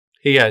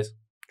Hey guys,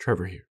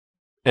 Trevor here.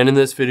 And in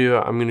this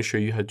video, I'm going to show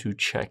you how to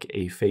check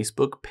a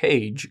Facebook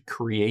page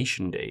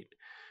creation date.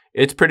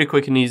 It's pretty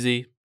quick and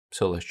easy,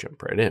 so let's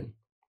jump right in.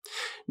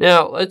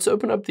 Now, let's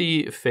open up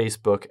the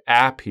Facebook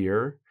app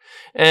here.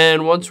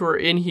 And once we're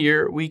in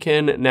here, we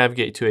can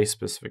navigate to a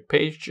specific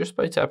page just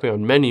by tapping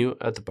on menu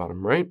at the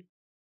bottom right.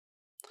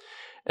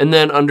 And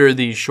then under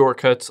the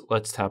shortcuts,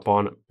 let's tap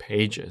on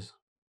pages.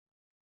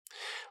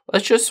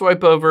 Let's just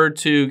swipe over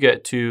to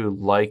get to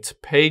liked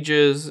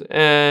pages,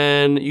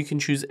 and you can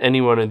choose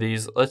any one of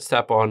these. Let's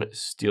tap on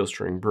Steel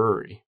String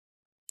Brewery.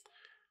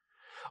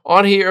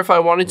 On here, if I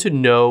wanted to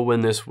know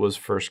when this was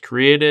first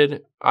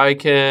created, I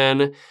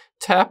can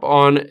tap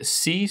on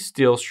See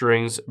Steel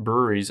Strings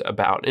Brewery's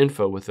About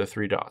Info with the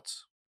 3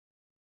 dots.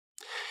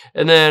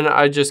 And then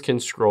I just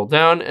can scroll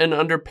down, and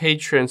under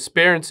page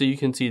transparency, you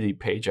can see the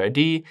page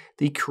ID.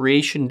 The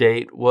creation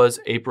date was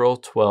April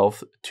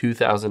 12th,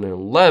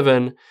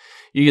 2011.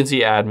 You can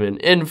see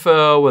admin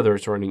info, whether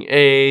it's running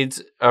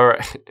ads,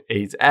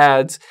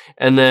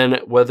 and then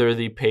whether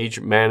the page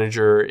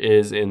manager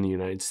is in the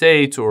United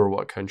States or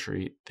what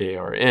country they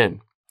are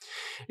in.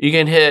 You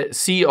can hit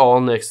see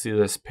all next to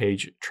this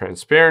page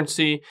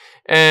transparency,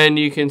 and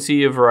you can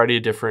see a variety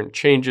of different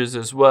changes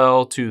as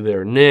well to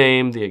their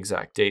name, the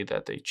exact date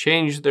that they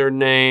changed their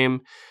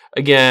name.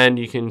 Again,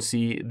 you can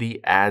see the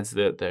ads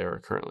that they are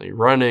currently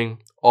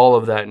running, all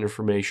of that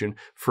information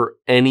for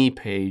any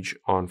page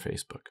on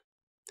Facebook.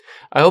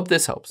 I hope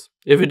this helps.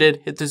 If it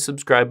did, hit the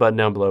subscribe button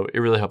down below. It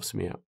really helps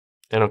me out.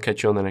 And I'll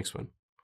catch you on the next one.